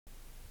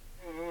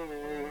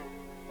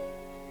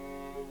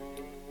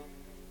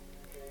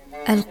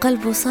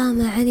القلب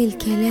صام عن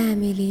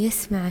الكلام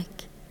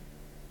ليسمعك،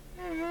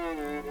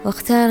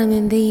 واختار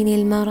من بين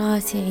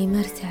المراتع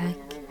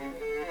مرتعك.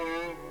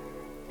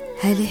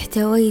 هل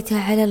احتويت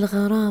على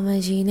الغرام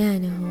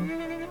جنانه،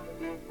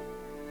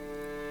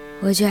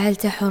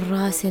 وجعلت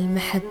حراس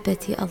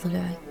المحبة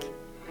أضلعك؟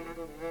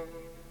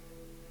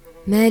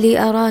 ما لي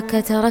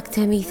أراك تركت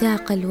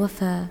ميثاق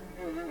الوفا،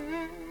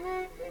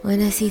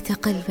 ونسيت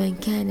قلبا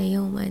كان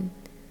يوما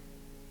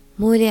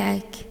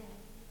مولعك.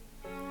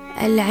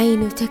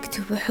 العين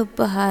تكتب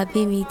حبها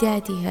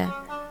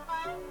بمدادها،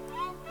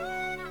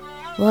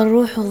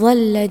 والروح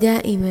ظل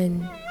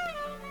دائما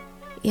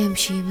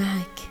يمشي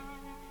معك.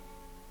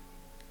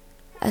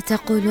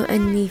 أتقول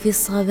أني في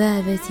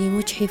الصبابة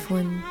مجحف،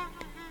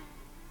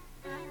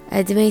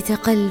 أدميت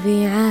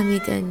قلبي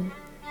عامدا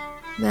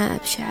ما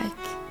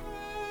أبشعك.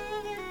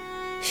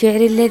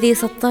 شعري الذي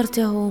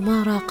سطرته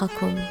ما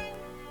راقكم،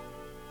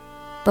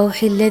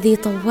 بوحي الذي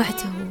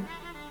طوعته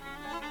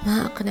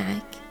ما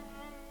أقنعك.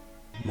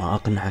 ما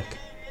أقنعك.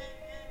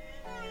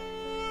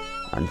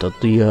 أنت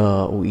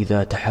الضياء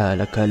إذا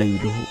تحالك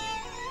ليله،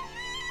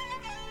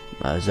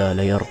 ما زال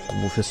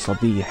يرقب في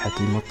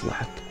الصبيحة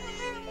مطلعك.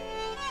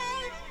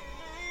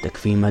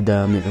 تكفي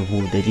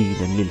مدامعه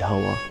دليلا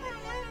للهوى،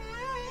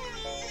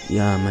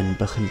 يا من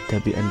بخلت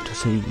بأن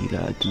تسيل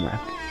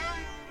أدمعك.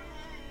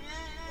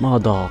 ما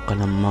ضاق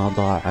لما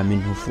ضاع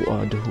منه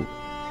فؤاده،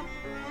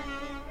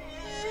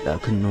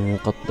 لكنه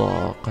قد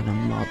ضاق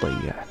لما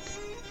ضيعك.